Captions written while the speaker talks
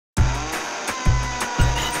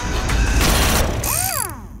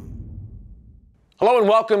Hello and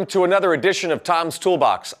welcome to another edition of Tom's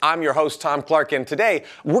Toolbox. I'm your host, Tom Clark, and today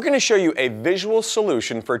we're going to show you a visual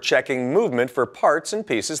solution for checking movement for parts and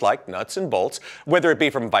pieces like nuts and bolts, whether it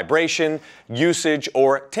be from vibration, usage,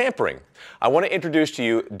 or tampering. I want to introduce to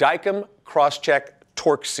you Dykem Cross-Check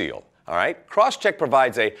Torque Seal. All right, Cross-Check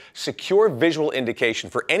provides a secure visual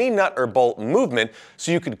indication for any nut or bolt movement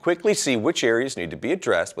so you can quickly see which areas need to be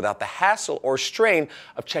addressed without the hassle or strain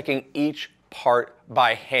of checking each part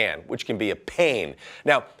by hand, which can be a pain.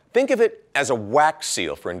 Now, think of it as a wax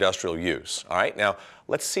seal for industrial use. All right, now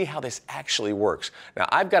let's see how this actually works. Now,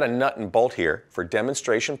 I've got a nut and bolt here for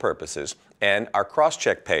demonstration purposes, and our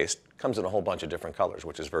cross-check paste comes in a whole bunch of different colors,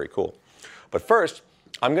 which is very cool. But first,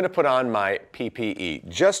 I'm going to put on my PPE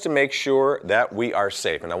just to make sure that we are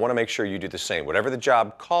safe. And I want to make sure you do the same. Whatever the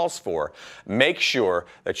job calls for, make sure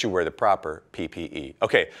that you wear the proper PPE.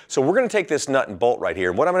 Okay, so we're going to take this nut and bolt right here.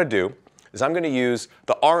 And what I'm going to do is I'm going to use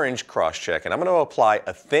the orange cross-check, and I'm going to apply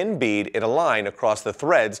a thin bead in a line across the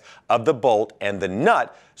threads of the bolt and the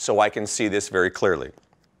nut so I can see this very clearly.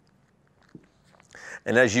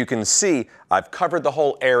 And as you can see, I've covered the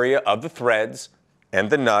whole area of the threads and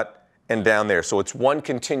the nut and down there, so it's one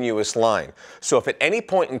continuous line. So if at any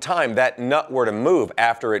point in time that nut were to move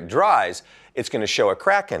after it dries, it's going to show a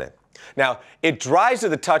crack in it. Now, it dries to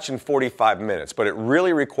the touch in 45 minutes, but it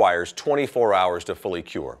really requires 24 hours to fully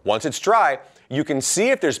cure. Once it's dry, you can see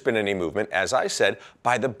if there's been any movement, as I said,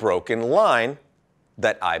 by the broken line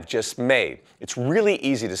that I've just made. It's really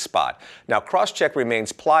easy to spot. Now, cross-check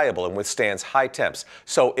remains pliable and withstands high temps,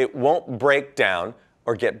 so it won't break down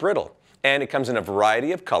or get brittle. And it comes in a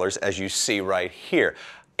variety of colors, as you see right here.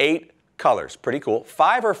 8 colors, pretty cool.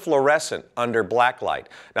 5 are fluorescent under black light.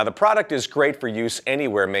 Now, the product is great for use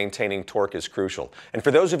anywhere maintaining torque is crucial. And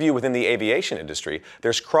for those of you within the aviation industry,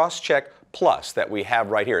 there's Cross-Check Plus that we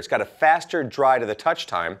have right here. It's got a faster dry to the touch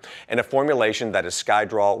time and a formulation that is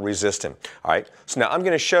skydrol resistant. All right, so now I'm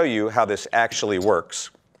going to show you how this actually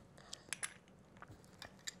works.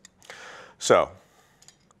 So,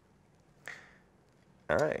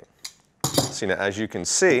 all right. See, now as you can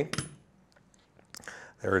see,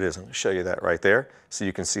 there it is. I'm going to show you that right there. So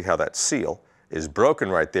you can see how that seal is broken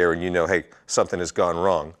right there, and you know, hey, something has gone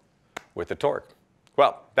wrong with the torque.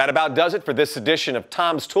 Well, that about does it for this edition of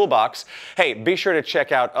Tom's Toolbox. Hey, be sure to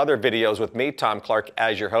check out other videos with me, Tom Clark,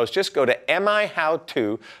 as your host. Just go to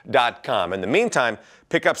mihowto.com. In the meantime,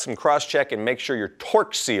 pick up some cross-check and make sure your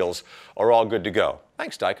torque seals are all good to go.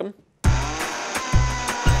 Thanks, Dykem.